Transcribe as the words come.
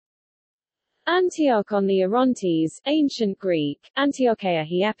Antioch on the Orontes, Ancient Greek, Antiocheia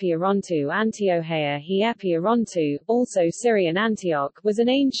hi epi Orontou, Antiocheia hi epi Orontou, also Syrian Antioch, was an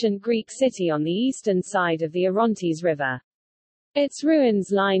ancient Greek city on the eastern side of the Orontes River. Its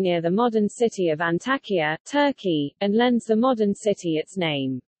ruins lie near the modern city of Antakya, Turkey, and lends the modern city its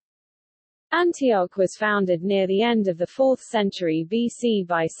name. Antioch was founded near the end of the 4th century BC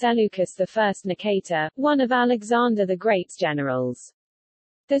by Seleucus I Nicator, one of Alexander the Great's generals.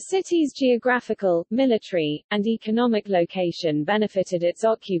 The city's geographical, military, and economic location benefited its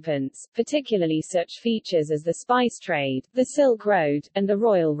occupants, particularly such features as the spice trade, the Silk Road, and the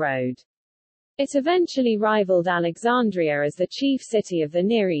Royal Road. It eventually rivaled Alexandria as the chief city of the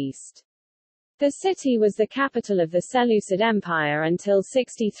Near East. The city was the capital of the Seleucid Empire until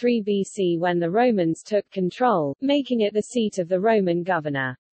 63 BC when the Romans took control, making it the seat of the Roman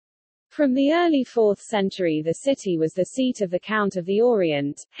governor. From the early 4th century the city was the seat of the Count of the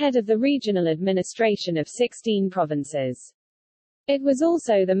Orient, head of the regional administration of 16 provinces. It was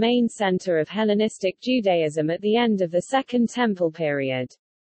also the main center of Hellenistic Judaism at the end of the Second Temple period.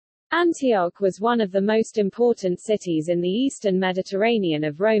 Antioch was one of the most important cities in the eastern Mediterranean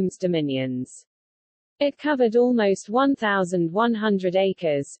of Rome's dominions. It covered almost 1,100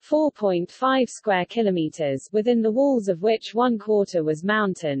 acres, 4.5 square kilometers, within the walls of which 1/4 was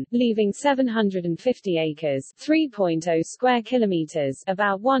mountain, leaving 750 acres, 3.0 square kilometers,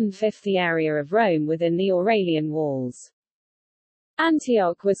 about 1/5 the area of Rome within the Aurelian walls.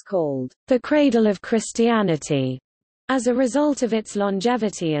 Antioch was called the cradle of Christianity as a result of its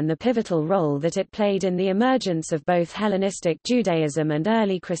longevity and the pivotal role that it played in the emergence of both Hellenistic Judaism and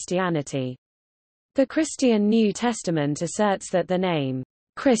early Christianity. The Christian New Testament asserts that the name,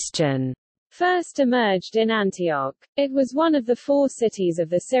 Christian, first emerged in Antioch. It was one of the 4 cities of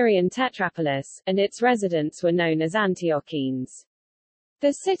the Syrian Tetrapolis, and its residents were known as Antiochenes.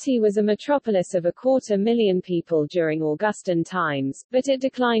 The city was a metropolis of 250,000 people during Augustan times, but it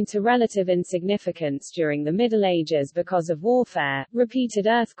declined to relative insignificance during the Middle Ages because of warfare, repeated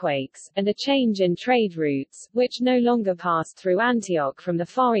earthquakes, and a change in trade routes, which no longer passed through Antioch from the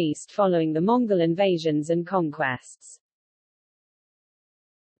Far East following the Mongol invasions and conquests.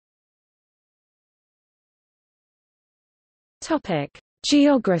 Topic: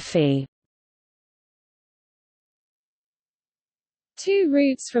 Geography. 2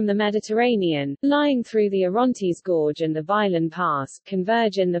 routes from the Mediterranean, lying through the Orontes Gorge and the Bilan Pass,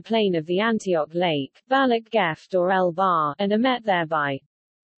 converge in the plain of the Antioch Lake, Balak Geft or El Bar, and are met thereby.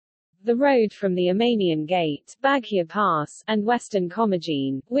 The road from the Amanian Gate, Baghia Pass, and western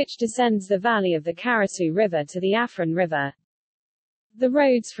Commagene, which descends the valley of the Karasu River to the Afrin River. The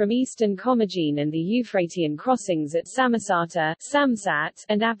roads from eastern Commagene and the Euphratian crossings at Samosata, Samsat,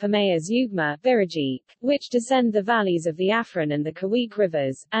 and Apamea Zeugma, Birajik, which descend the valleys of the Afrin and the Kawik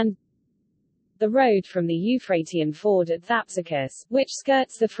rivers, and the road from the Euphratian ford at Thapsacus, which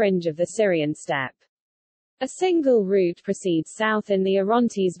skirts the fringe of the Syrian steppe. A single route proceeds south in the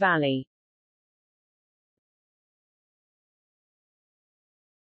Orontes Valley.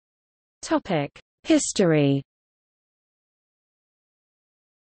 Topic: History.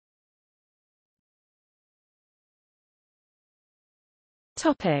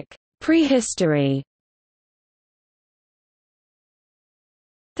 Topic: Prehistory.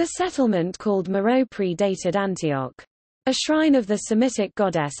 The settlement called Meroe predated Antioch. A shrine of the Semitic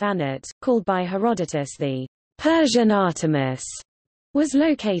goddess Anat, called by Herodotus the Persian Artemis, was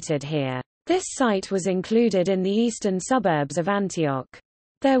located here. This site was included in the eastern suburbs of Antioch.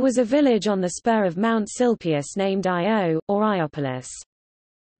 There was a village on the spur of Mount Silpius named Io, or Iopolis.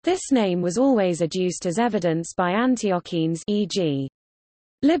 This name was always adduced as evidence by Antiochenes, e.g.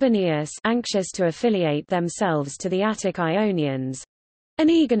 Libanius, anxious to affiliate themselves to the Attic Ionians, an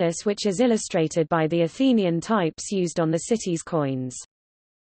eagerness which is illustrated by the Athenian types used on the city's coins.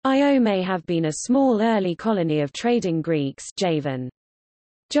 Io may have been a small early colony of trading Greeks, Javan.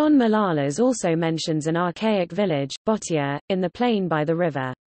 John Malalas also mentions an archaic village, Botia, in the plain by the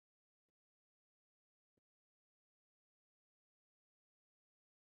river.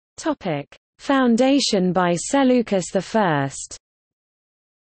 Topic: Foundation by Seleucus I.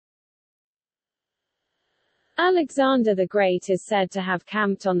 Alexander the Great is said to have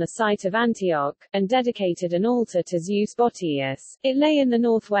camped on the site of Antioch, and dedicated an altar to Zeus Boteus. It lay in the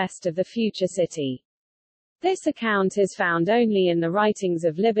northwest of the future city. This account is found only in the writings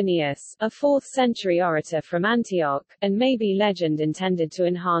of Libanius, a 4th-century orator from Antioch, and may be legend intended to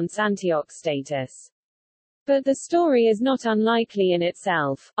enhance Antioch's status. But the story is not unlikely in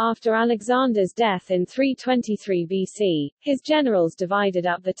itself. After Alexander's death in 323 BC, his generals divided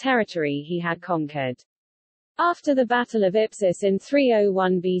up the territory he had conquered. After the Battle of Ipsus in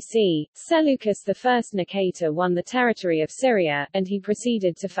 301 BC, Seleucus I Nicator won the territory of Syria, and he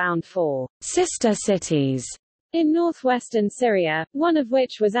proceeded to found 4 sister cities in northwestern Syria, one of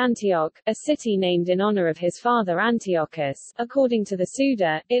which was Antioch, a city named in honor of his father Antiochus. According to the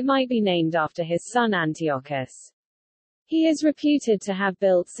Suda, it might be named after his son Antiochus. He is reputed to have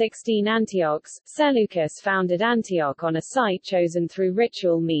built 16 Antiochs. Seleucus founded Antioch on a site chosen through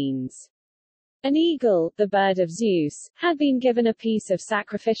ritual means. An eagle, the bird of Zeus, had been given a piece of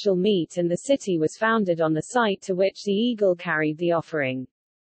sacrificial meat, and the city was founded on the site to which the eagle carried the offering.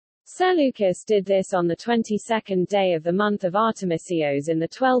 Seleucus did this on the 22nd day of the month of Artemisios in the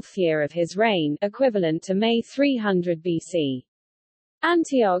 12th year of his reign, equivalent to May 300 BC.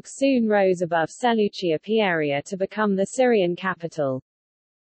 Antioch soon rose above Seleucia Pieria to become the Syrian capital.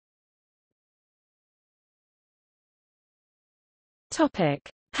 Topic: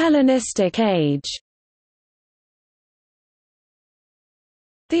 Hellenistic Age.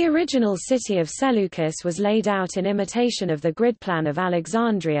 The original city of Seleucus was laid out in imitation of the grid plan of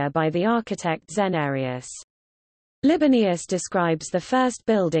Alexandria by the architect Xenarius. Libanius describes the first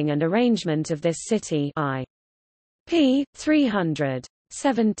building and arrangement of this city p.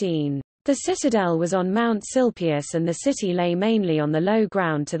 317. The citadel was on Mount Silpius and the city lay mainly on the low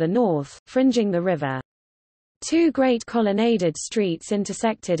ground to the north, fringing the river. 2 great colonnaded streets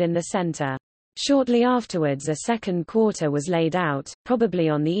intersected in the center. Shortly afterwards a second quarter was laid out, probably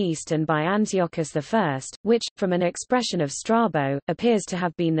on the east and by Antiochus I, which, from an expression of Strabo, appears to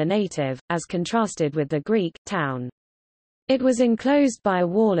have been the native, as contrasted with the Greek, town. It was enclosed by a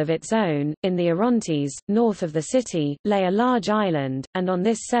wall of its own. In the Orontes, north of the city, lay a large island, and on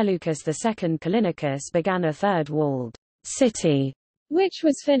this Seleucus II Callinicus began a third walled city, which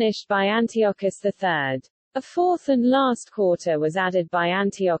was finished by Antiochus III. A fourth and last quarter was added by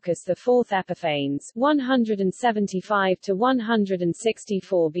Antiochus IV Epiphanes 175 to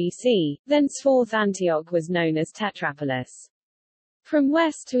 164 BC. Thenceforth Antioch was known as Tetrapolis. From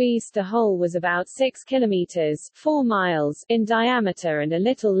west to east the whole was about 6 kilometers 4 miles in diameter and a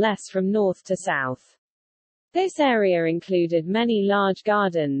little less from north to south. This area included many large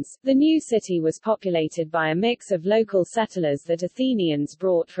gardens. The new city was populated by a mix of local settlers that Athenians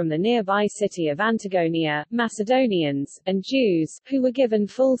brought from the nearby city of Antigonia, Macedonians, and Jews, who were given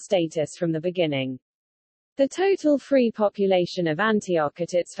full status from the beginning. The total free population of Antioch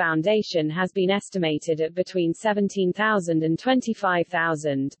at its foundation has been estimated at between 17,000 and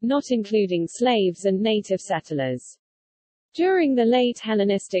 25,000, not including slaves and native settlers. During the late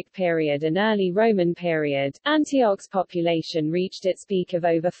Hellenistic period and early Roman period, Antioch's population reached its peak of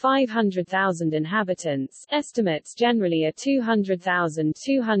over 500,000 inhabitants, estimates generally are 200,000 to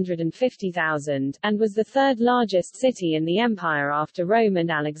 250,000, and was the third largest city in the empire after Rome and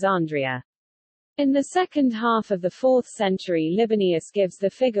Alexandria. In the second half of the 4th century Libanius gives the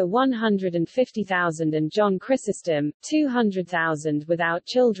figure 150,000 and John Chrysostom, 200,000 without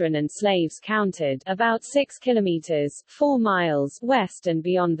children and slaves counted, about 6 kilometers 4 miles west and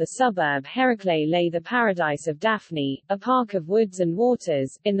beyond the suburb Heraclea lay the paradise of Daphne, a park of woods and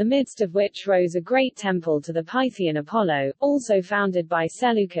waters, in the midst of which rose a great temple to the Pythian Apollo, also founded by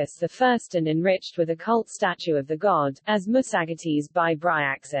Seleucus I and enriched with a cult statue of the god, as Musagates by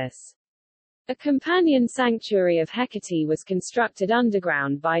Bryaxis. A companion sanctuary of Hecate was constructed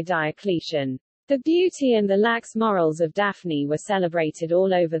underground by Diocletian. The beauty and the lax morals of Daphne were celebrated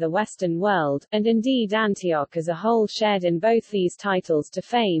all over the Western world, and indeed Antioch as a whole shared in both these titles to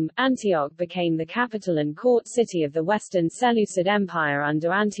fame. Antioch became the capital and court city of the Western Seleucid Empire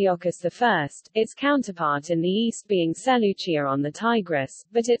under Antiochus I, its counterpart in the east being Seleucia on the Tigris,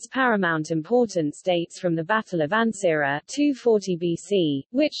 but its paramount importance dates from the Battle of Ancyra 240 BC,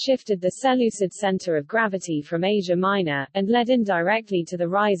 which shifted the Seleucid center of gravity from Asia Minor, and led indirectly to the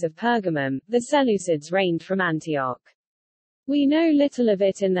rise of Pergamum. The Seleucids reigned from Antioch. We know little of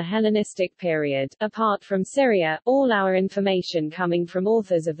it in the Hellenistic period, apart from Syria, all our information coming from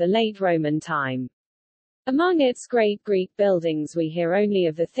authors of the late Roman time. Among its great Greek buildings we hear only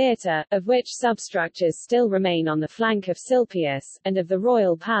of the theatre, of which substructures still remain on the flank of Silpius, and of the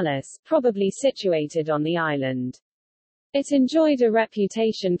royal palace, probably situated on the island. It enjoyed a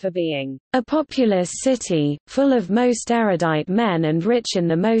reputation for being a populous city, full of most erudite men and rich in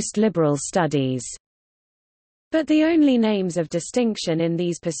the most liberal studies. But the only names of distinction in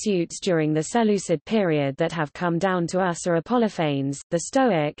these pursuits during the Seleucid period that have come down to us are Apollophanes, the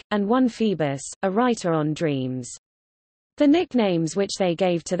Stoic, and one Phoebus, a writer on dreams. The nicknames which they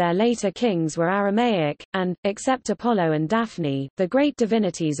gave to their later kings were Aramaic, and, except Apollo and Daphne, the great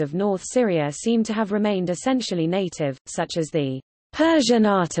divinities of North Syria seem to have remained essentially native, such as the Persian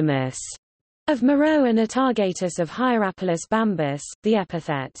Artemis, Of Maro and Atargatus of Hierapolis Bambus, the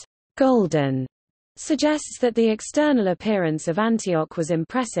epithet, golden, suggests that the external appearance of Antioch was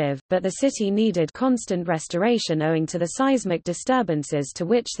impressive, but the city needed constant restoration owing to the seismic disturbances to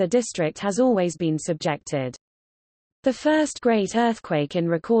which the district has always been subjected. The first great earthquake in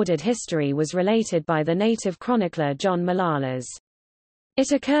recorded history was related by the native chronicler John Malalas.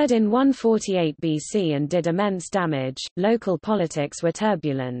 It occurred in 148 BC and did immense damage. Local politics were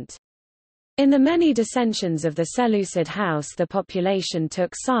turbulent. In the many dissensions of the Seleucid house, the population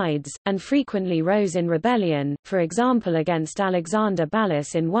took sides, and frequently rose in rebellion, for example against Alexander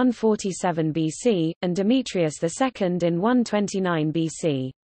Ballas in 147 BC, and Demetrius II in 129 BC.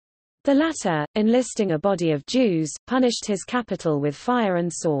 The latter, enlisting a body of Jews, punished his capital with fire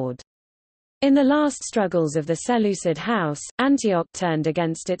and sword. In the last struggles of the Seleucid house, Antioch turned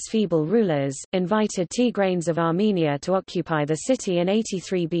against its feeble rulers, invited Tigranes of Armenia to occupy the city in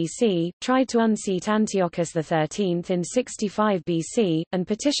 83 BC, tried to unseat Antiochus XIII in 65 BC, and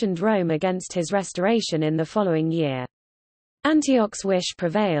petitioned Rome against his restoration in the following year. Antioch's wish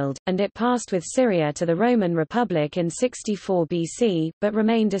prevailed, and it passed with Syria to the Roman Republic in 64 BC, but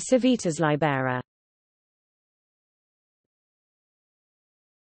remained a civitas libera.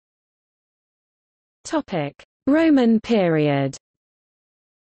 Roman period.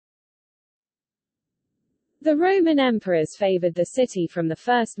 The Roman emperors favored the city from the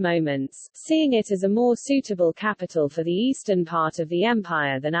first moments, seeing it as a more suitable capital for the eastern part of the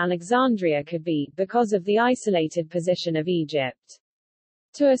empire than Alexandria could be, because of the isolated position of Egypt.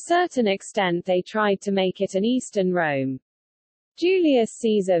 To a certain extent they tried to make it an Eastern Rome. Julius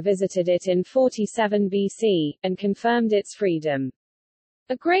Caesar visited it in 47 BC, and confirmed its freedom.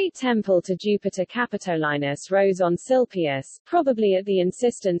 A great temple to Jupiter Capitolinus rose on Silpius, probably at the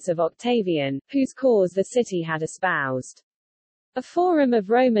insistence of Octavian, whose cause the city had espoused. A forum of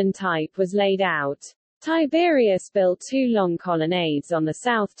Roman type was laid out. Tiberius built two long colonnades on the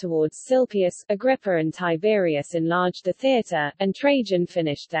south towards Silpius, Agrippa and Tiberius enlarged the theatre, and Trajan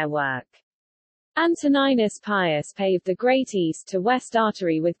finished their work. Antoninus Pius paved the great east to west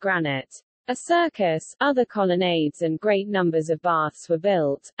artery with granite. A circus, other colonnades and great numbers of baths were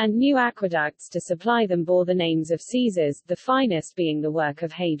built, and new aqueducts to supply them bore the names of Caesars, the finest being the work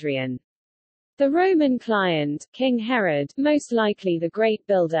of Hadrian. The Roman client, King Herod, most likely the great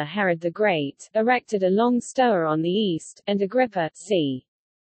builder Herod the Great, erected a long stoa on the east, and Agrippa, c.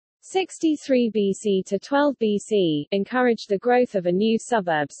 63 BC to 12 BC, encouraged the growth of a new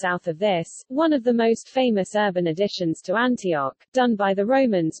suburb south of this. One of the most famous urban additions to Antioch, done by the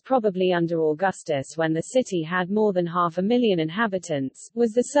Romans probably under Augustus when the city had more than 500,000 inhabitants,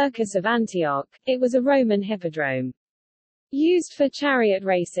 was the Circus of Antioch. It was a Roman hippodrome. Used for chariot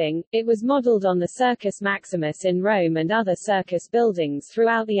racing, it was modeled on the Circus Maximus in Rome and other circus buildings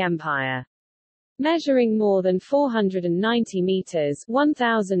throughout the empire. Measuring more than 490 meters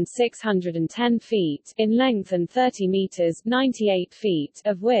 (1,610 feet) in length and 30 meters (98 feet)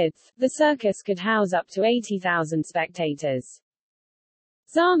 of width, the circus could house up to 80,000 spectators.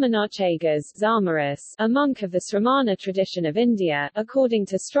 Zarmanochagas, Zarmarus, a monk of the Sramana tradition of India, according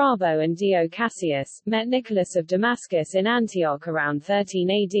to Strabo and Dio Cassius, met Nicholas of Damascus in Antioch around 13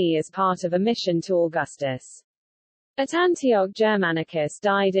 AD as part of a mission to Augustus. At Antioch Germanicus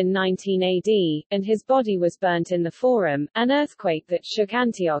died in 19 AD, and his body was burnt in the Forum. An earthquake that shook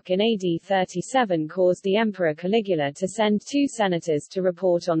Antioch in AD 37 caused the Emperor Caligula to send 2 senators to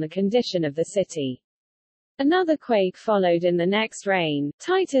report on the condition of the city. Another quake followed in the next reign.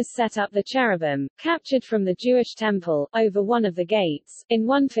 Titus set up the cherubim, captured from the Jewish temple, over one of the gates, in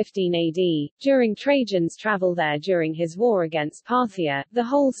 115 AD. During Trajan's travel there during his war against Parthia, the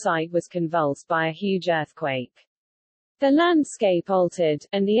whole site was convulsed by a huge earthquake. The landscape altered,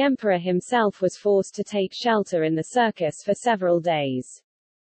 and the emperor himself was forced to take shelter in the circus for several days.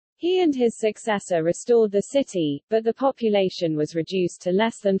 He and his successor restored the city, but the population was reduced to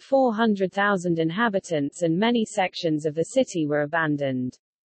less than 400,000 inhabitants and many sections of the city were abandoned.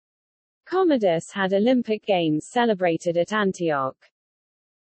 Commodus had Olympic Games celebrated at Antioch.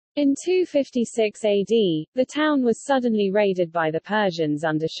 In 256 AD, the town was suddenly raided by the Persians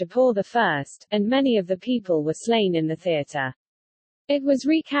under Shapur I, and many of the people were slain in the theatre. It was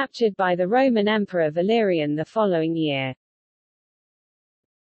recaptured by the Roman Emperor Valerian the following year.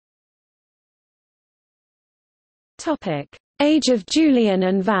 Topic: Age of Julian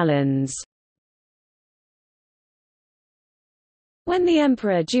and Valens. When the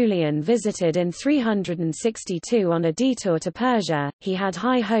Emperor Julian visited in 362 on a detour to Persia, he had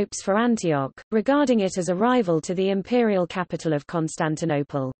high hopes for Antioch, regarding it as a rival to the imperial capital of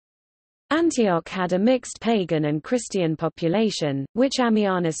Constantinople. Antioch had a mixed pagan and Christian population, which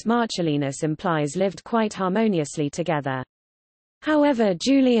Ammianus Marcellinus implies lived quite harmoniously together. However,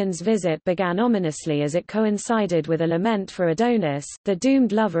 Julian's visit began ominously as it coincided with a lament for Adonis, the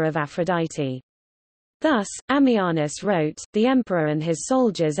doomed lover of Aphrodite. Thus, Ammianus wrote, "The emperor and his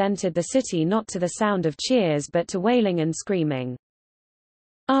soldiers entered the city not to the sound of cheers but to wailing and screaming."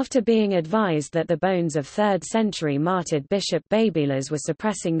 After being advised that the bones of 3rd century martyred Bishop Babylas were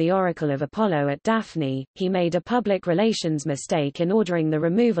suppressing the oracle of Apollo at Daphne, he made a public relations mistake in ordering the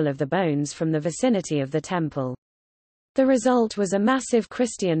removal of the bones from the vicinity of the temple. The result was a massive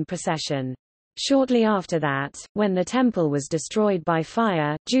Christian procession. Shortly after that, when the temple was destroyed by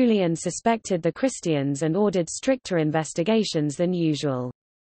fire, Julian suspected the Christians and ordered stricter investigations than usual.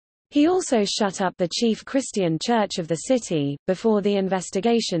 He also shut up the chief Christian church of the city. Before the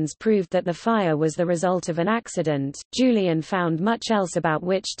investigations proved that the fire was the result of an accident, Julian found much else about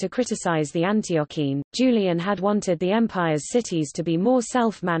which to criticize the Antiochene. Julian had wanted the empire's cities to be more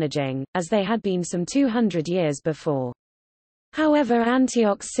self-managing, as they had been some 200 years before. However,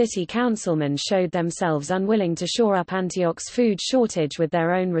 Antioch's city councilmen showed themselves unwilling to shore up Antioch's food shortage with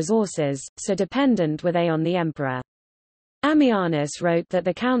their own resources, so dependent were they on the emperor. Ammianus wrote that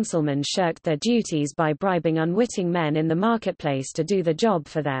the councilmen shirked their duties by bribing unwitting men in the marketplace to do the job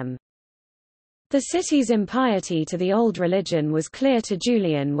for them. The city's impiety to the old religion was clear to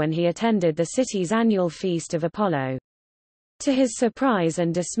Julian when he attended the city's annual feast of Apollo. To his surprise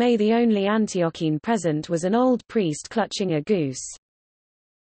and dismay, the only Antiochene present was an old priest clutching a goose.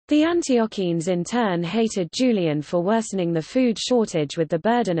 The Antiochenes in turn hated Julian for worsening the food shortage with the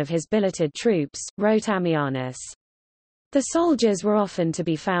burden of his billeted troops, wrote Ammianus. The soldiers were often to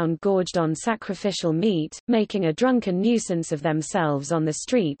be found gorged on sacrificial meat, making a drunken nuisance of themselves on the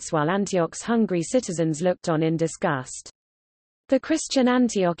streets while Antioch's hungry citizens looked on in disgust. The Christian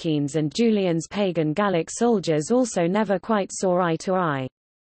Antiochenes and Julian's pagan Gallic soldiers also never quite saw eye to eye.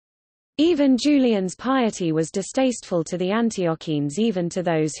 Even Julian's piety was distasteful to the Antiochenes, even to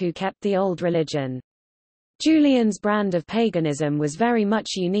those who kept the old religion. Julian's brand of paganism was very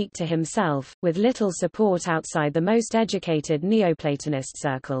much unique to himself, with little support outside the most educated Neoplatonist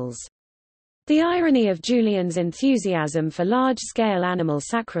circles. The irony of Julian's enthusiasm for large-scale animal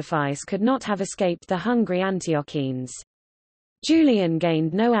sacrifice could not have escaped the hungry Antiochenes. Julian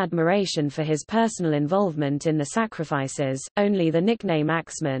gained no admiration for his personal involvement in the sacrifices, only the nickname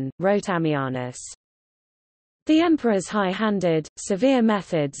Axeman, wrote Ammianus. The emperor's high-handed, severe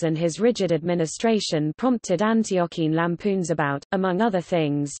methods and his rigid administration prompted Antiochene lampoons about, among other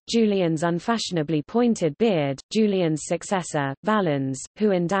things, Julian's unfashionably pointed beard. Julian's successor, Valens,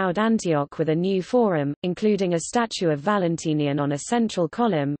 who endowed Antioch with a new forum, including a statue of Valentinian on a central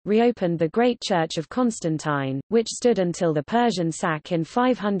column, reopened the great church of Constantine, which stood until the Persian sack in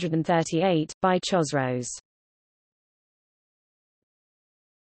 538, by Chosroes.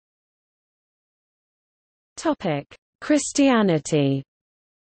 Christianity.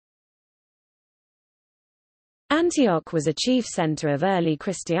 Antioch was a chief center of early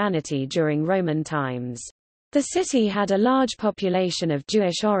Christianity during Roman times. The city had a large population of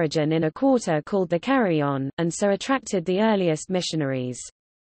Jewish origin in a quarter called the Kerion, and so attracted the earliest missionaries.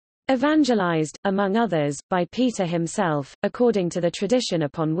 Evangelized, among others, by Peter himself, according to the tradition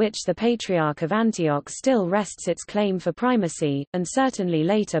upon which the Patriarch of Antioch still rests its claim for primacy, and certainly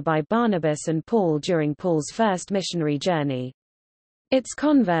later by Barnabas and Paul during Paul's first missionary journey. Its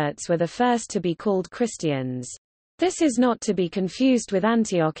converts were the first to be called Christians. This is not to be confused with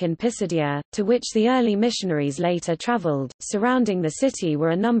Antioch in Pisidia, to which the early missionaries later traveled. Surrounding the city were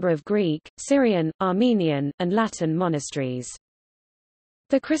a number of Greek, Syrian, Armenian, and Latin monasteries.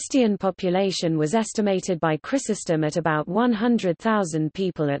 The Christian population was estimated by Chrysostom at about 100,000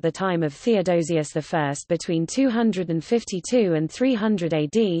 people at the time of Theodosius I. Between 252 and 300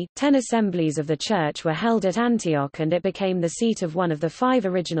 AD, 10 assemblies of the Church were held at Antioch, and it became the seat of one of the 5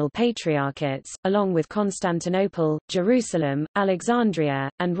 original patriarchates, along with Constantinople, Jerusalem, Alexandria,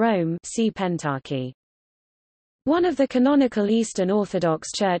 and Rome. See Pentarchy. One of the canonical Eastern Orthodox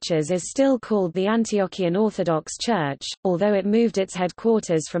churches is still called the Antiochian Orthodox Church, although it moved its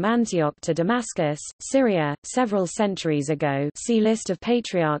headquarters from Antioch to Damascus, Syria, several centuries ago. See List of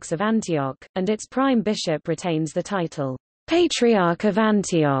Patriarchs of Antioch, and its prime bishop retains the title, Patriarch of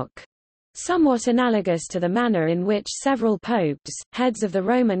Antioch, somewhat analogous to the manner in which several popes, heads of the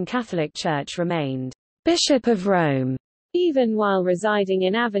Roman Catholic Church, remained Bishop of Rome, even while residing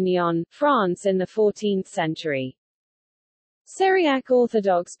in Avignon, France in the 14th century. Syriac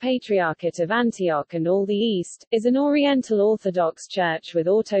Orthodox Patriarchate of Antioch and all the East, is an Oriental Orthodox Church with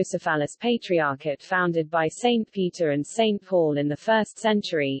autocephalous patriarchate founded by Saint Peter and Saint Paul in the 1st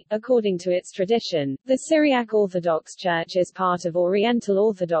century. According to its tradition, the Syriac Orthodox Church is part of Oriental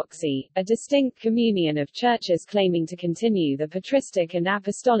Orthodoxy, a distinct communion of churches claiming to continue the patristic and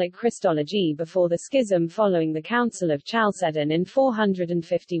apostolic Christology before the schism following the Council of Chalcedon in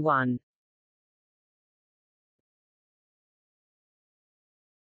 451.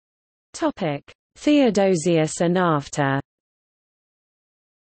 Theodosius and after.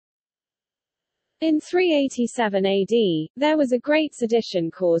 In 387 AD, there was a great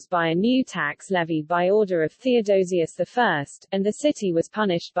sedition caused by a new tax levied by order of Theodosius I, and the city was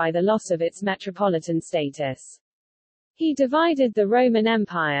punished by the loss of its metropolitan status. He divided the Roman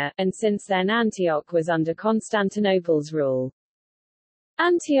Empire, and since then Antioch was under Constantinople's rule.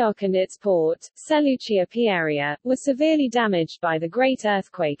 Antioch and its port, Seleucia Pieria, were severely damaged by the Great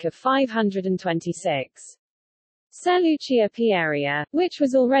Earthquake of 526. Seleucia Pieria, which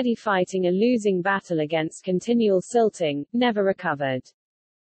was already fighting a losing battle against continual silting, never recovered.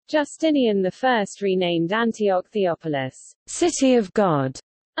 Justinian I renamed Antioch Theopolis, City of God,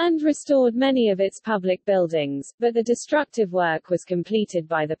 and restored many of its public buildings, but the destructive work was completed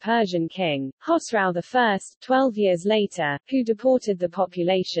by the Persian king, Khosrau I, 12 years later, who deported the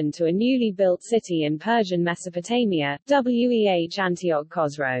population to a newly built city in Persian Mesopotamia, Antioch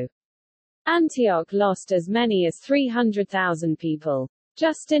Khosrow. Antioch lost as many as 300,000 people.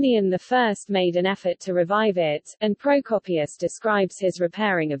 Justinian I made an effort to revive it, and Procopius describes his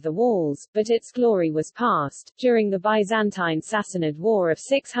repairing of the walls, but its glory was past. During the Byzantine-Sassanid War of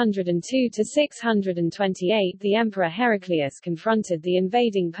 602–628, the Emperor Heraclius confronted the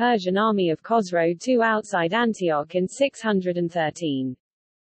invading Persian army of Khosrow II outside Antioch in 613.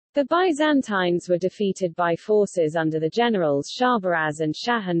 The Byzantines were defeated by forces under the generals Shahrbaraz and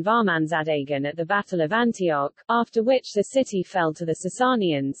Shahan Varmanzadagan at the Battle of Antioch, after which the city fell to the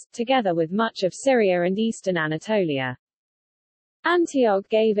Sasanians, together with much of Syria and eastern Anatolia. Antioch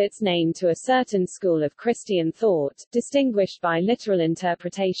gave its name to a certain school of Christian thought, distinguished by literal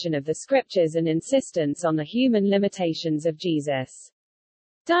interpretation of the scriptures and insistence on the human limitations of Jesus.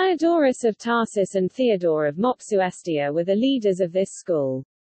 Diodorus of Tarsus and Theodore of Mopsuestia were the leaders of this school.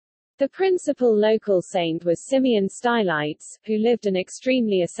 The principal local saint was Simeon Stylites, who lived an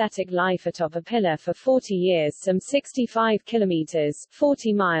extremely ascetic life atop a pillar for 40 years some 65 kilometers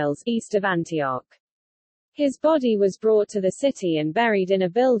 40 miles east of Antioch. His body was brought to the city and buried in a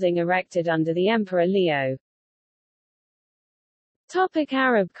building erected under the Emperor Leo.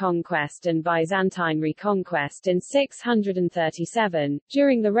 Arab conquest and Byzantine reconquest. In 637,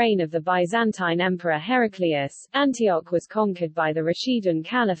 during the reign of the Byzantine Emperor Heraclius, Antioch was conquered by the Rashidun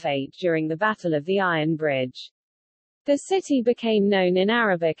Caliphate during the Battle of the Iron Bridge. The city became known in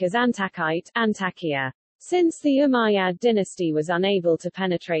Arabic as Antakite, Antakya. Since the Umayyad dynasty was unable to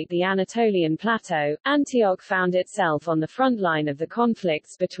penetrate the Anatolian plateau, Antioch found itself on the front line of the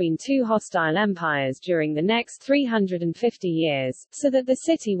conflicts between two hostile empires during the next 350 years, so that the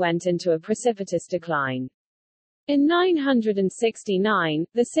city went into a precipitous decline. In 969,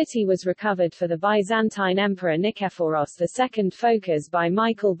 the city was recovered for the Byzantine Emperor Nikephoros II Phocas by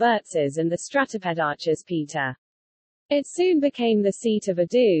Michael Bertzes and the Stratopedarchus Peter. It soon became the seat of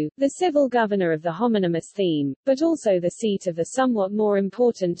Adu, the civil governor of the homonymous theme, but also the seat of the somewhat more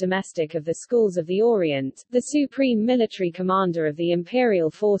important domestic of the schools of the Orient, the supreme military commander of the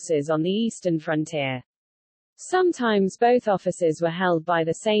imperial forces on the eastern frontier. Sometimes both offices were held by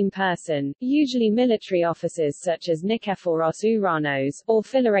the same person, usually military officers such as Nikephoros Ouranos, or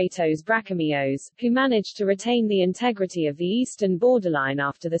Philaretos Brachamios, who managed to retain the integrity of the eastern borderline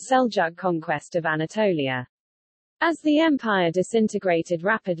after the Seljuk conquest of Anatolia. As the empire disintegrated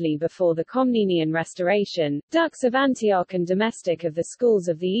rapidly before the Komnenian restoration, dux of Antioch and domestic of the schools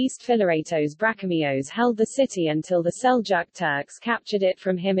of the East Philaretos Brachamios held the city until the Seljuk Turks captured it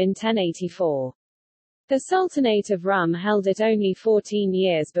from him in 1084. The Sultanate of Rum held it only 14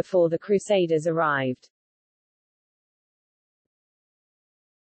 years before the Crusaders arrived.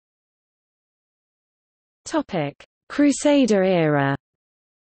 Crusader era.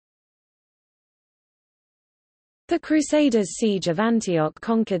 The Crusaders' siege of Antioch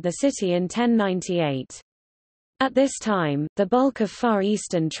conquered the city in 1098. At this time, the bulk of Far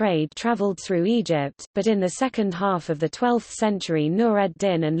Eastern trade traveled through Egypt, but in the second half of the 12th century Nur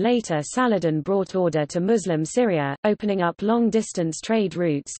ed-Din and later Saladin brought order to Muslim Syria, opening up long-distance trade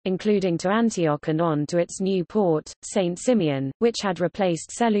routes, including to Antioch and on to its new port, St. Simeon, which had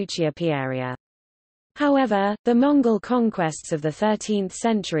replaced Seleucia Pieria. However, the Mongol conquests of the 13th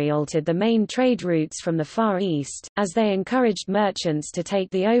century altered the main trade routes from the Far East, as they encouraged merchants to take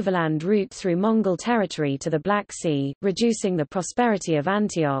the overland route through Mongol territory to the Black Sea, reducing the prosperity of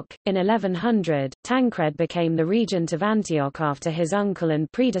Antioch. In 1100, Tancred became the regent of Antioch after his uncle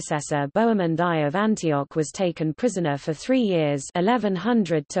and predecessor Bohemond I of Antioch was taken prisoner for 3 years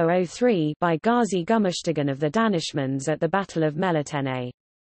 1100–03 by Ghazi Gumushtagan of the Danishmends at the Battle of Melitene.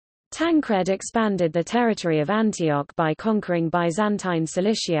 Tancred expanded the territory of Antioch by conquering Byzantine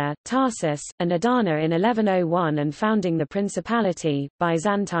Cilicia, Tarsus, and Adana in 1101 and founding the Principality,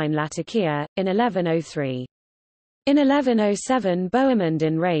 Byzantine Latakia, in 1103. In 1107 Bohemond,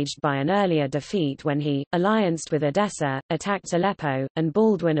 enraged by an earlier defeat when he, allianced with Edessa, attacked Aleppo, and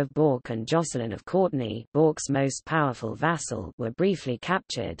Baldwin of Bourg and Jocelyn of Courtenay, Bourg's most powerful vassal, were briefly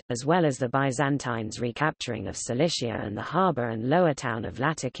captured, as well as the Byzantines' recapturing of Cilicia and the harbour and lower town of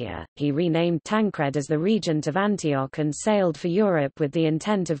Latakia. He renamed Tancred as the regent of Antioch and sailed for Europe with the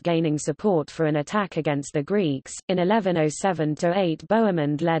intent of gaining support for an attack against the Greeks. In 1107–08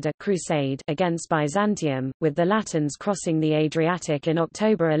 Bohemond led a crusade against Byzantium, with the Latins crossing the Adriatic in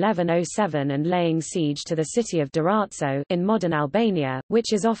October 1107 and laying siege to the city of Durazzo in modern Albania,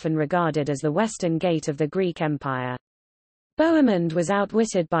 which is often regarded as the western gate of the Greek Empire. Bohemond was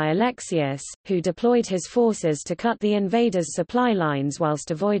outwitted by Alexius, who deployed his forces to cut the invaders' supply lines whilst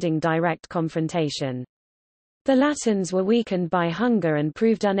avoiding direct confrontation. The Latins were weakened by hunger and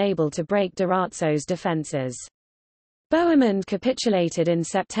proved unable to break Durazzo's defences. Bohemond capitulated in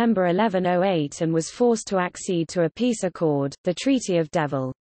September 1108 and was forced to accede to a peace accord, the Treaty of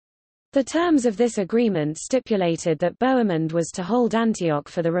Devil. The terms of this agreement stipulated that Bohemond was to hold Antioch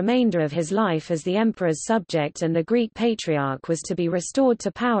for the remainder of his life as the emperor's subject and the Greek patriarch was to be restored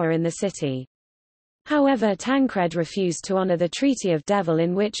to power in the city. However, Tancred refused to honour the Treaty of Devil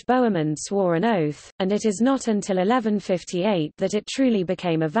in which Bohemond swore an oath, and it is not until 1158 that it truly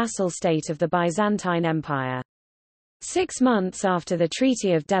became a vassal state of the Byzantine Empire. 6 months after the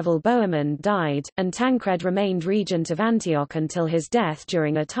Treaty of Devil Bohemond died, and Tancred remained regent of Antioch until his death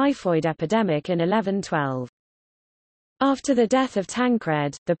during a typhoid epidemic in 1112. After the death of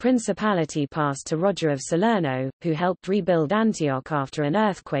Tancred, the principality passed to Roger of Salerno, who helped rebuild Antioch after an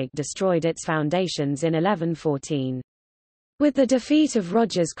earthquake destroyed its foundations in 1114. With the defeat of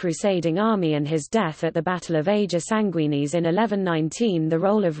Roger's crusading army and his death at the Battle of Ager Sanguinis in 1119, the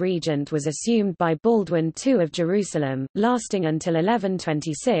role of regent was assumed by Baldwin II of Jerusalem, lasting until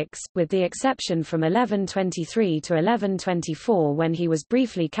 1126, with the exception from 1123 to 1124 when he was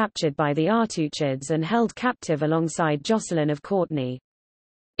briefly captured by the Artuchids and held captive alongside Jocelyn of Courtenay.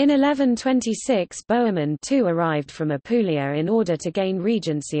 In 1126 Bohemond II arrived from Apulia in order to gain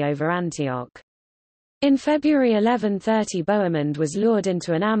regency over Antioch. In February 1130 Bohemond was lured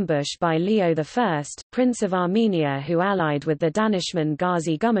into an ambush by Leo I, Prince of Armenia, who allied with the Danishman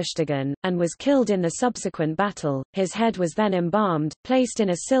Ghazi Gumushtagan, and was killed in the subsequent battle. His head was then embalmed, placed in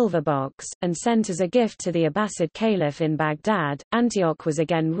a silver box, and sent as a gift to the Abbasid Caliph in Baghdad. Antioch was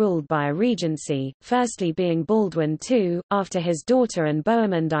again ruled by a regency, firstly being Baldwin II, after his daughter and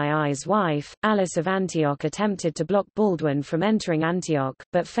Bohemond I's wife, Alice of Antioch, attempted to block Baldwin from entering Antioch,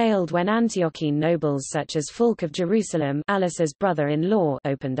 but failed when Antiochene nobles such as Fulk of Jerusalem, Alice's brother-in-law,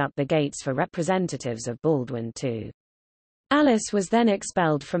 opened up the gates for representatives of Baldwin II. Alice was then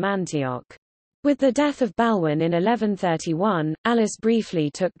expelled from Antioch. With the death of Balwin in 1131, Alice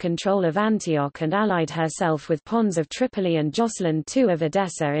briefly took control of Antioch and allied herself with Pons of Tripoli and Jocelyn II of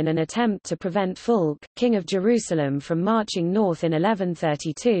Edessa in an attempt to prevent Fulk, king of Jerusalem, from marching north in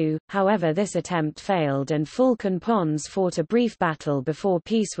 1132. However, this attempt failed and Fulk and Pons fought a brief battle before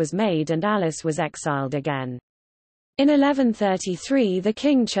peace was made and Alice was exiled again. In 1133 the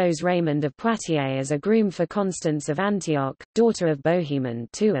king chose Raymond of Poitiers as a groom for Constance of Antioch, daughter of Bohemond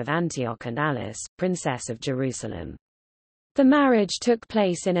II of Antioch and Alice, princess of Jerusalem. The marriage took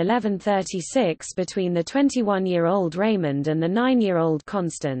place in 1136 between the 21-year-old Raymond and the 9-year-old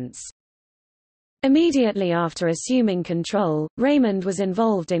Constance. Immediately after assuming control, Raymond was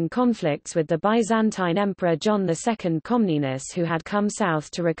involved in conflicts with the Byzantine Emperor John II Comnenus, who had come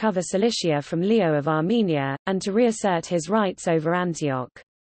south to recover Cilicia from Leo of Armenia, and to reassert his rights over Antioch.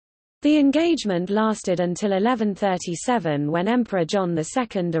 The engagement lasted until 1137 when Emperor John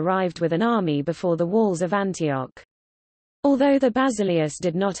II arrived with an army before the walls of Antioch. Although the basileus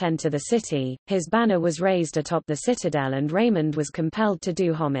did not enter the city, his banner was raised atop the citadel and Raymond was compelled to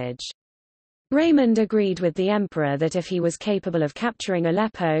do homage. Raymond agreed with the emperor that if he was capable of capturing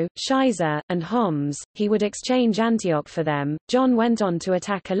Aleppo, Shiza, and Homs, he would exchange Antioch for them. John went on to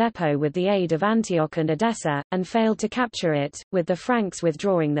attack Aleppo with the aid of Antioch and Edessa, and failed to capture it, with the Franks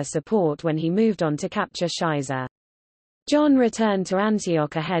withdrawing their support when he moved on to capture Shiza. John returned to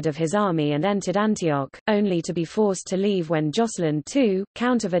Antioch ahead of his army and entered Antioch, only to be forced to leave when Jocelyn II,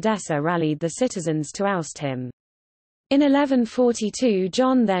 Count of Edessa, rallied the citizens to oust him. In 1142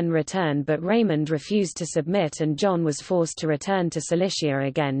 John then returned, but Raymond refused to submit and John was forced to return to Cilicia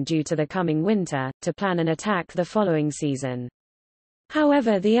again due to the coming winter, to plan an attack the following season.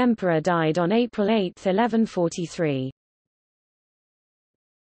 However, the emperor died on April 8, 1143.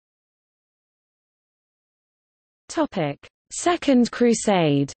 Second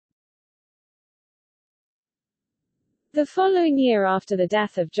Crusade. The following year, after the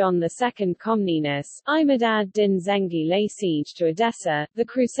death of John II Comnenus, Imad ad-Din Zengi lay siege to Edessa, the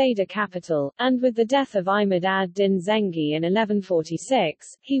Crusader capital, and with the death of Imad ad-Din Zengi in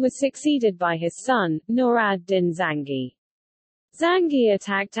 1146, he was succeeded by his son, Nur ad-Din Zangi. Zangi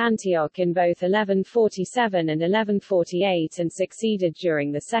attacked Antioch in both 1147 and 1148 and succeeded during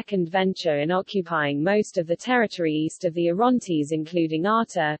the second venture in occupying most of the territory east of the Orontes, including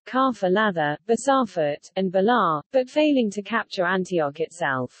Arta, Kaffa Latha, Basafut, and Balar, but failing to capture Antioch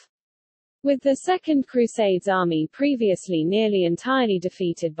itself. With the Second Crusade's army previously nearly entirely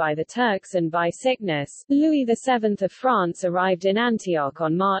defeated by the Turks and by sickness, Louis VII of France arrived in Antioch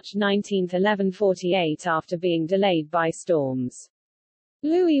on March 19, 1148 after being delayed by storms.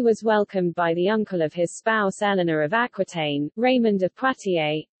 Louis was welcomed by the uncle of his spouse Eleanor of Aquitaine, Raymond of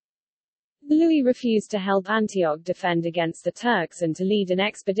Poitiers. Louis refused to help Antioch defend against the Turks and to lead an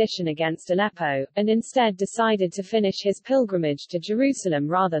expedition against Aleppo, and instead decided to finish his pilgrimage to Jerusalem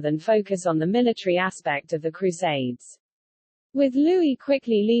rather than focus on the military aspect of the Crusades. With Louis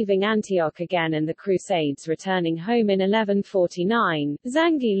quickly leaving Antioch again and the Crusades returning home in 1149,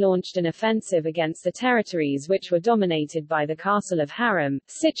 Zangi launched an offensive against the territories which were dominated by the castle of Haram,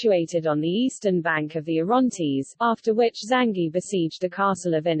 situated on the eastern bank of the Orontes, after which Zangi besieged the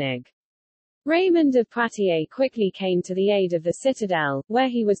castle of Inig. Raymond of Poitiers quickly came to the aid of the citadel, where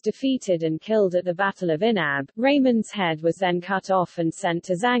he was defeated and killed at the Battle of Inab. Raymond's head was then cut off and sent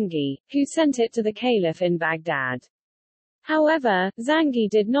to Zangi, who sent it to the caliph in Baghdad. However, Zangi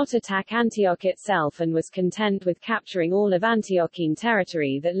did not attack Antioch itself and was content with capturing all of Antiochene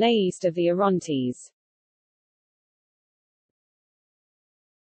territory that lay east of the Orontes.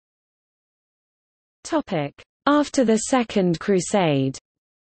 After the Second Crusade.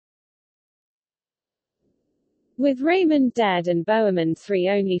 With Raymond dead and Bohemond III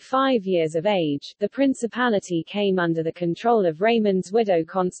only 5 years of age, the principality came under the control of Raymond's widow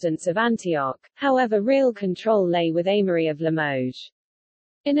Constance of Antioch. However, real control lay with Aymery of Limoges.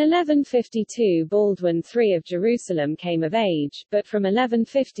 In 1152 Baldwin III of Jerusalem came of age, but from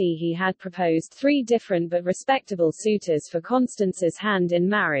 1150 he had proposed 3 different but respectable suitors for Constance's hand in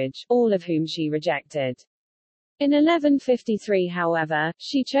marriage, all of whom she rejected. In 1153, however,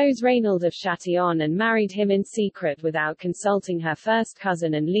 she chose Raynald of Châtillon and married him in secret without consulting her first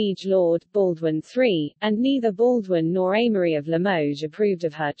cousin and liege lord, Baldwin III, and neither Baldwin nor Aymery of Limoges approved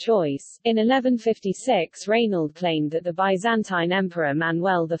of her choice. In 1156 Raynald claimed that the Byzantine Emperor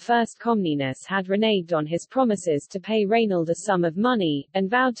Manuel I Comnenus had reneged on his promises to pay Raynald a sum of money, and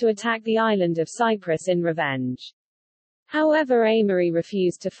vowed to attack the island of Cyprus in revenge. However, Aymery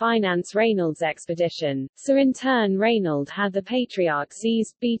refused to finance Raynald's expedition, so in turn Raynald had the patriarch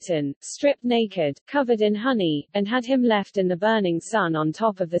seized, beaten, stripped naked, covered in honey, and had him left in the burning sun on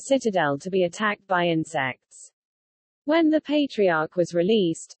top of the citadel to be attacked by insects. When the patriarch was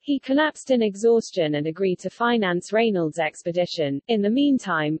released, he collapsed in exhaustion and agreed to finance Raynald's expedition. In the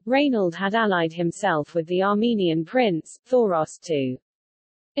meantime, Raynald had allied himself with the Armenian prince, Thoros II.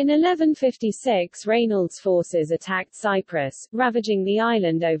 In 1156 Raynald's forces attacked Cyprus, ravaging the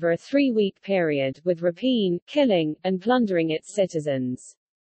island over a 3-week period, with rapine, killing, and plundering its citizens.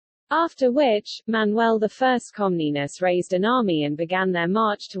 After which, Manuel I Comnenus raised an army and began their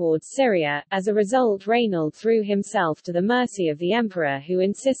march towards Syria. As a result, Raynald threw himself to the mercy of the emperor, who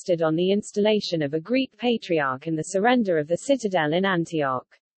insisted on the installation of a Greek patriarch and the surrender of the citadel in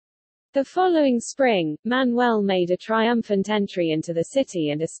Antioch. The following spring, Manuel made a triumphant entry into the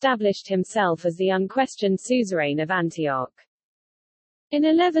city and established himself as the unquestioned suzerain of Antioch. In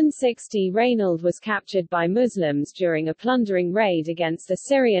 1160 Raynald was captured by Muslims during a plundering raid against the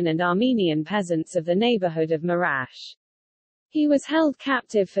Syrian and Armenian peasants of the neighborhood of Marash. He was held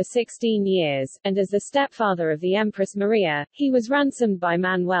captive for 16 years, and as the stepfather of the Empress Maria, he was ransomed by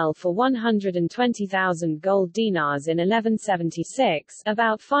Manuel for 120,000 gold dinars in 1176,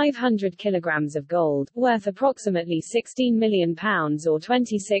 about 500 kilograms of gold, worth approximately £16 million or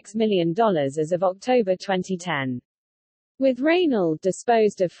 $26 million as of October 2010. With Raynald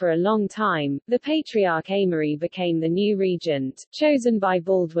disposed of for a long time, the Patriarch Aimery became the new regent, chosen by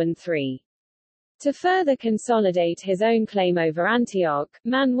Baldwin III. To further consolidate his own claim over Antioch,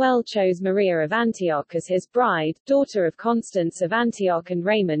 Manuel chose Maria of Antioch as his bride, daughter of Constance of Antioch and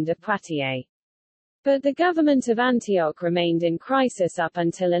Raymond of Poitiers. But the government of Antioch remained in crisis up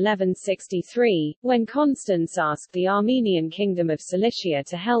until 1163, when Constance asked the Armenian kingdom of Cilicia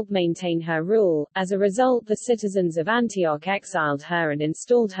to help maintain her rule. As a result, the citizens of Antioch exiled her and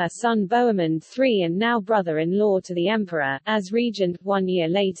installed her son Bohemond III, and now brother-in-law to the emperor, as regent. 1 year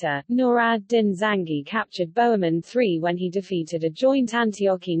later, Nur ad-Din Zangi captured Bohemond III when he defeated a joint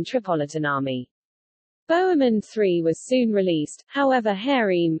Antiochene Tripolitan army. Bohemond III was soon released, however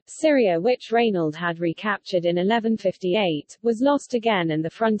Harem, Syria, which Raynald had recaptured in 1158, was lost again and the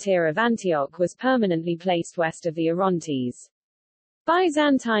frontier of Antioch was permanently placed west of the Orontes.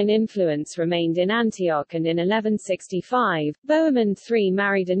 Byzantine influence remained in Antioch, and in 1165, Bohemond III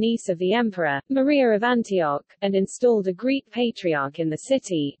married a niece of the emperor, Maria of Antioch, and installed a Greek patriarch in the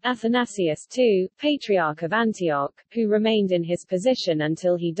city, Athanasius II, Patriarch of Antioch, who remained in his position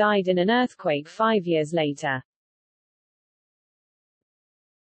until he died in an earthquake 5 years later.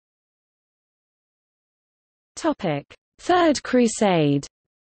 Topic: Third Crusade.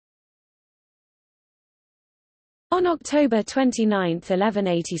 On October 29,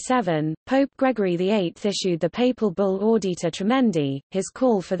 1187, Pope Gregory VIII issued the papal bull Audita Tremendi, his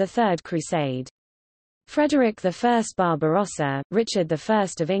call for the Third Crusade. Frederick I Barbarossa, Richard I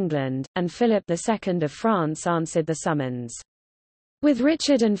of England, and Philip II of France answered the summons. With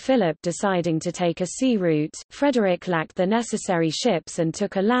Richard and Philip deciding to take a sea route, Frederick lacked the necessary ships and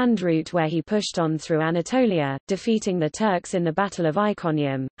took a land route where he pushed on through Anatolia, defeating the Turks in the Battle of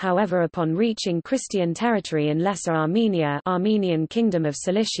Iconium. However, upon reaching Christian territory in Lesser Armenia, Armenian Kingdom of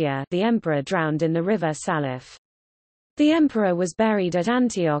Cilicia, the emperor drowned in the river Salif. The emperor was buried at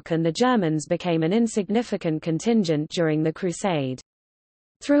Antioch and the Germans became an insignificant contingent during the crusade.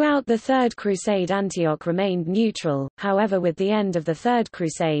 Throughout the Third Crusade, Antioch remained neutral, however with the end of the Third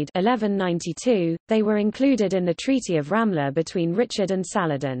Crusade 1192, they were included in the Treaty of Ramla between Richard and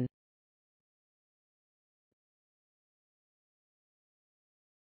Saladin.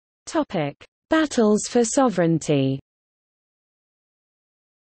 Battles for sovereignty.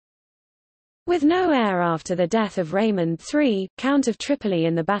 With no heir after the death of Raymond III, Count of Tripoli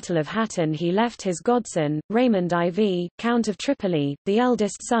in the Battle of Hattin, he left his godson, Raymond IV, Count of Tripoli, the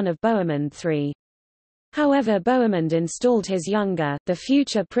eldest son of Bohemond III. However, Bohemond installed his younger, the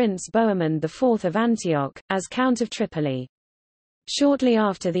future Prince Bohemond IV of Antioch, as Count of Tripoli. Shortly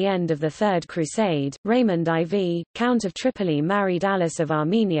after the end of the Third Crusade, Raymond IV, Count of Tripoli, married Alice of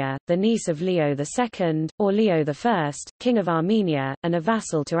Armenia, the niece of Leo II, or Leo I, King of Armenia, and a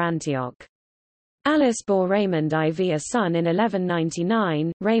vassal to Antioch. Alice bore Raymond IV a son in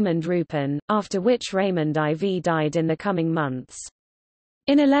 1199, Raymond Rupin, after which Raymond IV died in the coming months.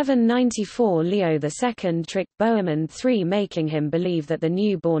 In 1194, Leo II tricked Bohemond III, making him believe that the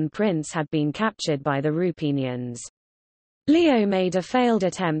newborn prince had been captured by the Rupinians. Leo made a failed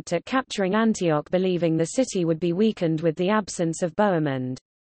attempt at capturing Antioch, believing the city would be weakened with the absence of Bohemond.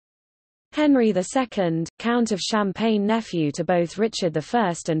 Henry II, Count of Champagne, nephew to both Richard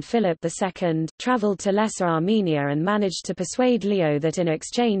I and Philip II, travelled to Lesser Armenia and managed to persuade Leo that in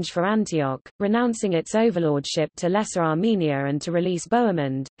exchange for Antioch, renouncing its overlordship to Lesser Armenia and to release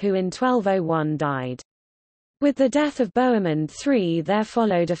Bohemond, who in 1201 died. With the death of Bohemond III there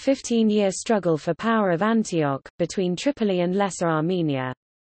followed a 15-year struggle for power of Antioch, between Tripoli and Lesser Armenia.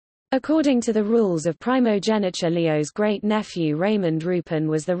 According to the rules of primogeniture, Leo's great-nephew Raymond Rupin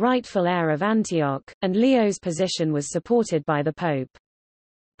was the rightful heir of Antioch, and Leo's position was supported by the Pope.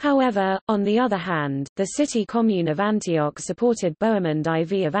 However, on the other hand, the city commune of Antioch supported Bohemond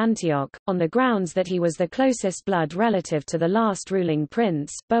IV of Antioch, on the grounds that he was the closest blood relative to the last ruling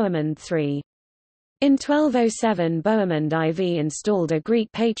prince, Bohemond III. In 1207, Bohemond IV installed a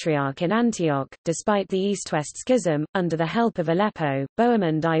Greek patriarch in Antioch. Despite the East-West schism, under the help of Aleppo,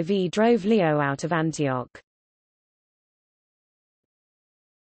 Bohemond IV drove Leo out of Antioch.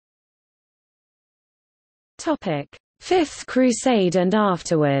 Topic: Fifth Crusade and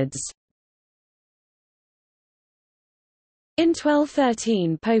afterwards. In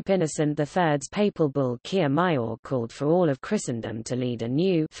 1213, Pope Innocent III's papal bull Quia Maior called for all of Christendom to lead a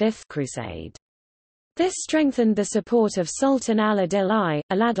new Fifth Crusade. This strengthened the support of Sultan al-Adil I,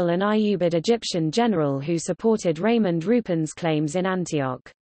 Al-Adil, an Ayyubid Egyptian general who supported Raymond Rupin's claims in Antioch.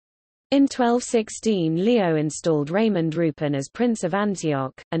 In 1216 Leo installed Raymond Rupin as Prince of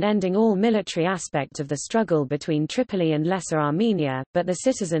Antioch, and ending all military aspect of the struggle between Tripoli and Lesser Armenia, but the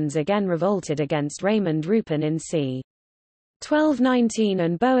citizens again revolted against Raymond Rupin in c. 1219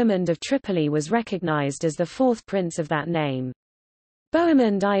 and Bohemond of Tripoli was recognized as the fourth prince of that name.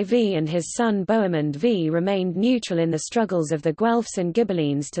 Bohemond IV and his son Bohemond V remained neutral in the struggles of the Guelphs and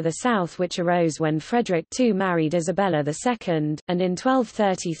Ghibellines to the south, which arose when Frederick II married Isabella II, and in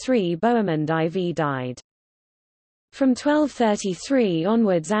 1233 Bohemond IV died. From 1233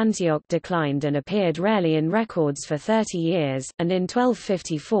 onwards Antioch declined and appeared rarely in records for 30 years, and in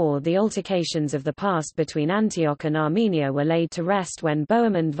 1254 the altercations of the past between Antioch and Armenia were laid to rest when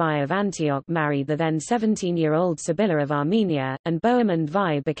Bohemond V of Antioch married the then 17-year-old Sibylla of Armenia, and Bohemond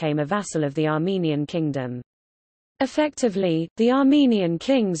V became a vassal of the Armenian kingdom. Effectively, the Armenian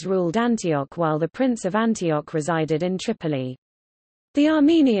kings ruled Antioch while the Prince of Antioch resided in Tripoli. The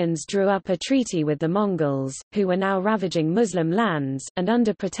Armenians drew up a treaty with the Mongols, who were now ravaging Muslim lands, and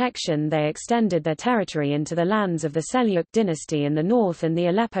under protection they extended their territory into the lands of the Seleucid dynasty in the north and the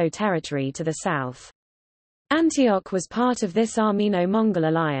Aleppo territory to the south. Antioch was part of this Armeno-Mongol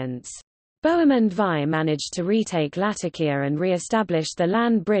alliance. Bohemond V managed to retake Latakia and re-established the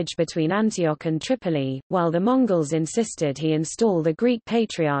land bridge between Antioch and Tripoli, while the Mongols insisted he install the Greek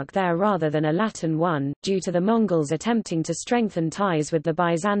patriarch there rather than a Latin one, due to the Mongols attempting to strengthen ties with the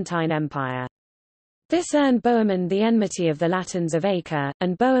Byzantine Empire. This earned Bohemond the enmity of the Latins of Acre,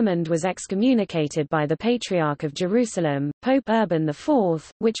 and Bohemond was excommunicated by the Patriarch of Jerusalem, Pope Urban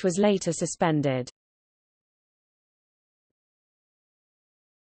IV, which was later suspended.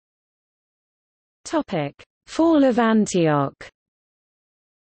 Fall of Antioch.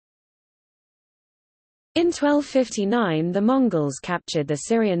 In 1259 the Mongols captured the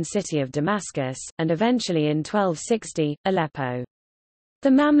Syrian city of Damascus, and eventually in 1260, Aleppo. The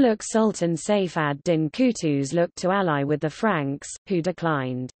Mamluk Sultan Saif ad-Din Qutuz looked to ally with the Franks, who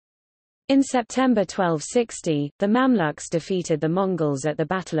declined. In September 1260, the Mamluks defeated the Mongols at the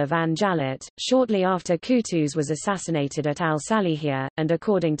Battle of Anjalit, shortly after Qutuz was assassinated at al-Salihiyah, and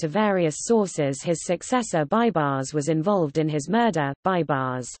according to various sources his successor Baybars was involved in his murder.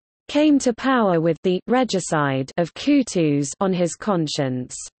 Baybars came to power with the regicide of Qutuz on his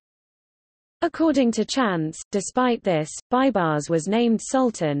conscience. According to chants, despite this, Baybars was named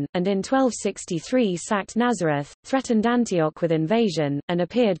Sultan, and in 1263 sacked Nazareth, threatened Antioch with invasion, and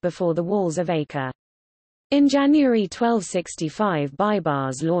appeared before the walls of Acre. In January 1265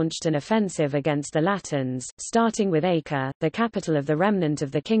 Baybars launched an offensive against the Latins, starting with Acre, the capital of the remnant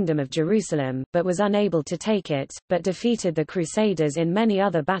of the Kingdom of Jerusalem, but was unable to take it, but defeated the Crusaders in many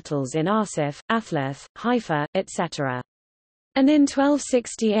other battles in Arsif, Athlath, Haifa, etc. And in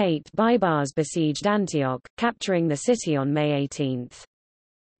 1268 Baybars besieged Antioch, capturing the city on May 18.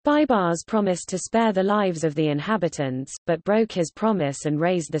 Baybars promised to spare the lives of the inhabitants, but broke his promise and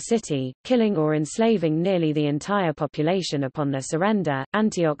razed the city, killing or enslaving nearly the entire population upon their surrender.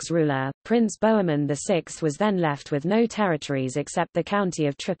 Antioch's ruler, Prince Bohemond VI, was then left with no territories except the county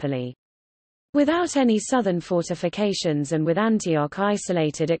of Tripoli. Without any southern fortifications and with Antioch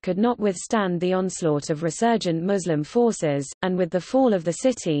isolated it could not withstand the onslaught of resurgent Muslim forces, and with the fall of the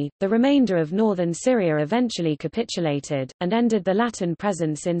city, the remainder of northern Syria eventually capitulated, and ended the Latin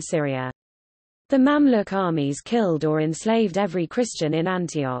presence in Syria. The Mamluk armies killed or enslaved every Christian in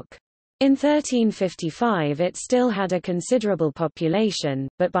Antioch. In 1355 it still had a considerable population,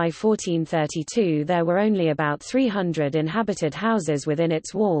 but by 1432 there were only about 300 inhabited houses within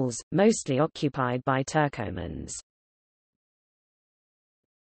its walls, mostly occupied by Turkomans.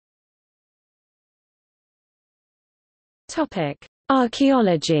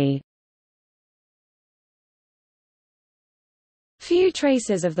 Archaeology. Few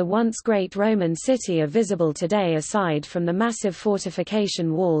traces of the once great Roman city are visible today aside from the massive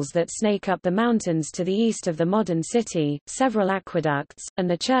fortification walls that snake up the mountains to the east of the modern city, several aqueducts, and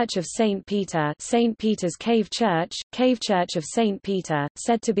the Church of St. Peter, St. Peter's Cave Church of St. Peter,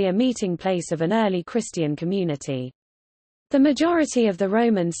 said to be a meeting place of an early Christian community. The majority of the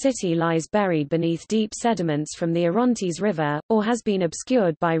Roman city lies buried beneath deep sediments from the Orontes River, or has been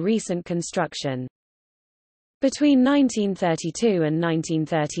obscured by recent construction. Between 1932 and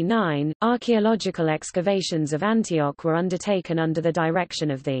 1939, archaeological excavations of Antioch were undertaken under the direction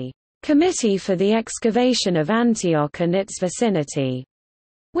of the Committee for the Excavation of Antioch and its Vicinity.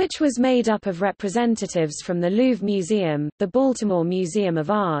 which was made up of representatives from the Louvre Museum, the Baltimore Museum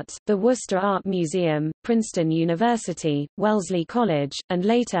of Art, the Worcester Art Museum, Princeton University, Wellesley College, and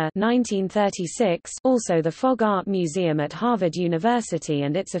later 1936 also the Fogg Art Museum at Harvard University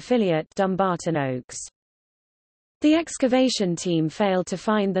and its affiliate Dumbarton Oaks. The excavation team failed to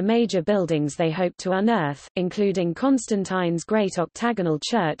find the major buildings they hoped to unearth, including Constantine's Great Octagonal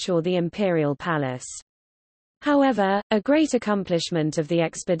Church or the Imperial Palace. However, a great accomplishment of the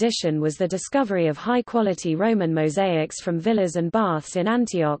expedition was the discovery of high-quality Roman mosaics from villas and baths in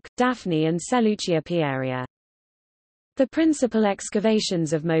Antioch, Daphne and Seleucia Pieria. The principal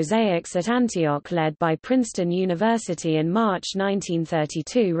excavations of mosaics at Antioch led by Princeton University in March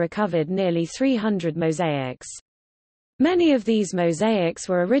 1932 recovered nearly 300 mosaics. Many of these mosaics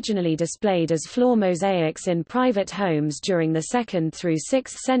were originally displayed as floor mosaics in private homes during the 2nd through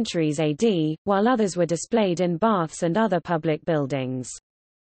 6th centuries AD, while others were displayed in baths and other public buildings.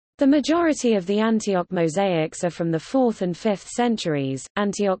 The majority of the Antioch mosaics are from the 4th and 5th centuries,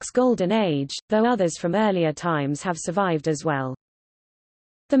 Antioch's Golden Age, though others from earlier times have survived as well.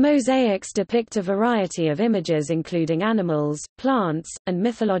 The mosaics depict a variety of images including animals, plants, and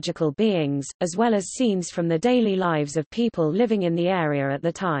mythological beings, as well as scenes from the daily lives of people living in the area at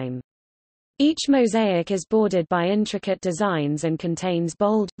the time. Each mosaic is bordered by intricate designs and contains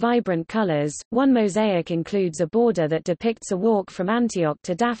bold, vibrant colors. One mosaic includes a border that depicts a walk from Antioch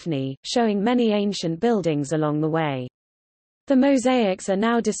to Daphne, showing many ancient buildings along the way. The mosaics are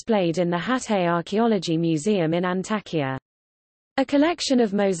now displayed in the Hatay Archaeology Museum in Antakya. A collection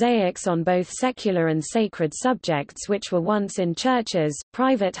of mosaics on both secular and sacred subjects which were once in churches,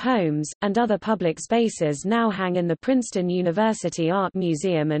 private homes, and other public spaces now hang in the Princeton University Art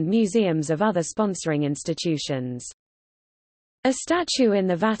Museum and museums of other sponsoring institutions. A statue in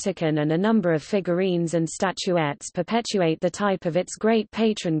the Vatican and a number of figurines and statuettes perpetuate the type of its great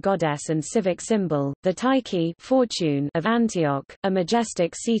patron goddess and civic symbol, the Tyche fortune of Antioch, a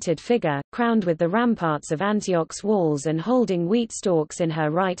majestic seated figure, crowned with the ramparts of Antioch's walls and holding wheat stalks in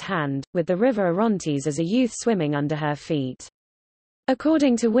her right hand, with the river Orontes as a youth swimming under her feet.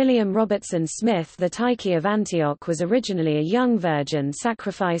 According to William Robertson Smith, the Tyche of Antioch was originally a young virgin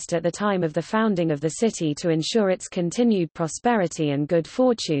sacrificed at the time of the founding of the city to ensure its continued prosperity and good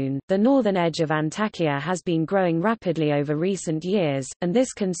fortune. The northern edge of Antakya has been growing rapidly over recent years, and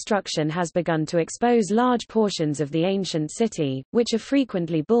this construction has begun to expose large portions of the ancient city, which are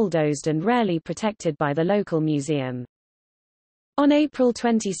frequently bulldozed and rarely protected by the local museum. On April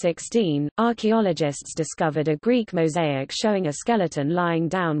 2016, archaeologists discovered a Greek mosaic showing a skeleton lying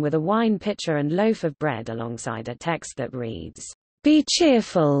down with a wine pitcher and loaf of bread alongside a text that reads, "Be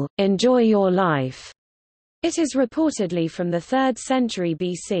cheerful, enjoy your life." It is reportedly from the 3rd century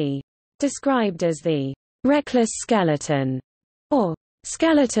BC. Described as the reckless skeleton, or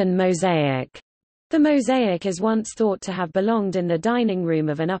skeleton mosaic. The mosaic is once thought to have belonged in the dining room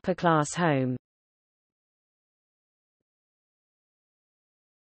of an upper-class home.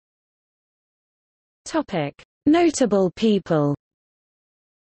 Notable people.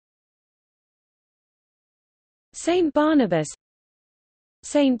 Saint Barnabas,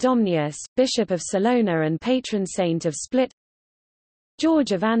 Saint Domnius, Bishop of Salona and patron saint of Split,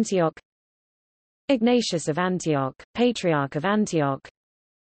 George of Antioch, Ignatius of Antioch, Patriarch of Antioch,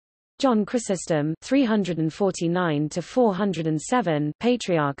 John Chrysostom 349 to 407,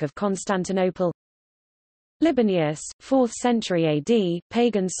 Patriarch of Constantinople, Libanius, 4th century AD,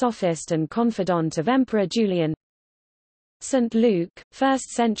 pagan sophist and confidant of Emperor Julian. St. Luke,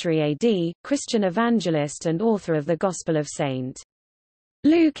 1st century AD, Christian evangelist and author of the Gospel of St.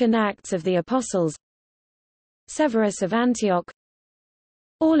 Luke and Acts of the Apostles. Severus of Antioch.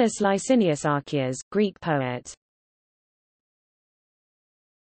 Aulus Licinius Archias, Greek poet.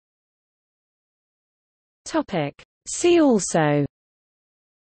 See also: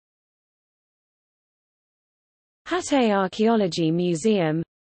 Hatay Archaeology Museum,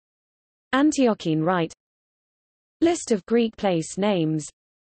 Antiochene Rite, List of Greek place names,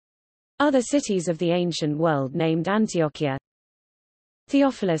 Other cities of the ancient world named Antiochia,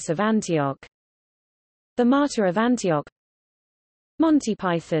 Theophilus of Antioch, The Martyr of Antioch, Monty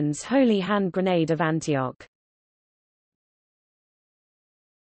Python's Holy Hand Grenade of Antioch.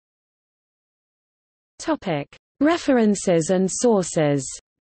 References and sources.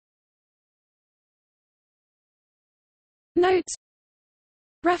 Notes.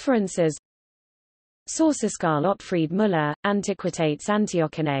 References. Sources: Karl Ottfried Müller, Antiquitates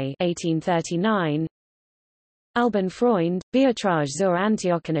Antiochinae 1839. Alban Freund, Betrage zur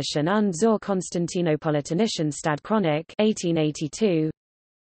Antiochenischen und zur Konstantinopolitanischen Stadtchronik 1882.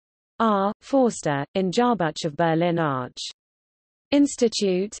 R. Forster, in Jahrbuch of Berlin Arch.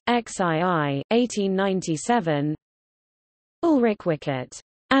 Institute, XII, 1897. Ulrich Wickert,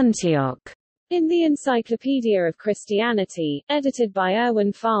 Antioch, in the Encyclopedia of Christianity, edited by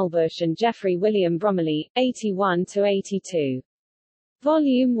Erwin Fahlbusch and Geoffrey William Bromley, 81–82.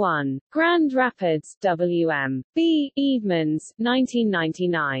 Volume 1. Grand Rapids, W.M. B. Eadmans,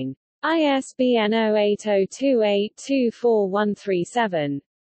 1999. ISBN 0802824137.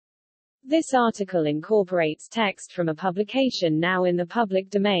 This article incorporates text from a publication now in the public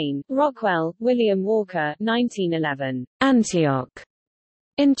domain. Rockwell, William Walker, 1911. Antioch.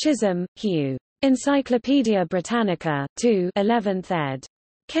 In Chisholm, Hugh. Encyclopædia Britannica, 2, 11th ed.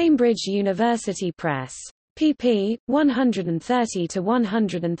 Cambridge University Press. pp.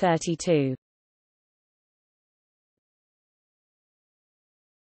 130–132.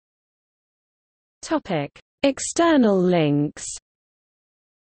 Topic: External links.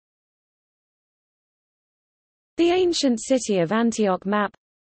 The Ancient City of Antioch Map.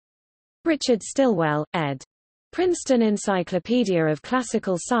 Richard Stilwell, ed. Princeton Encyclopedia of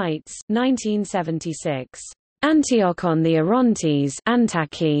Classical Sites, 1976. Antioch on the Orontes,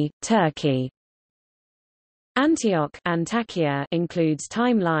 Antaki, Turkey. Antioch Antakya includes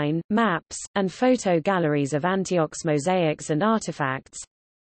timeline, maps, and photo galleries of Antioch's mosaics and artifacts.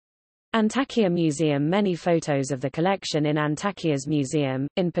 Antakya Museum. Many photos of the collection in Antakya's museum,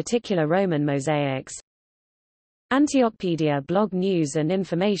 in particular Roman mosaics. Antiochpedia blog news and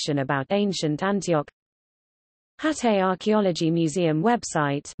information about ancient Antioch. Hatay Archaeology Museum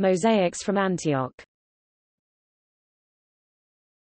website, mosaics from Antioch.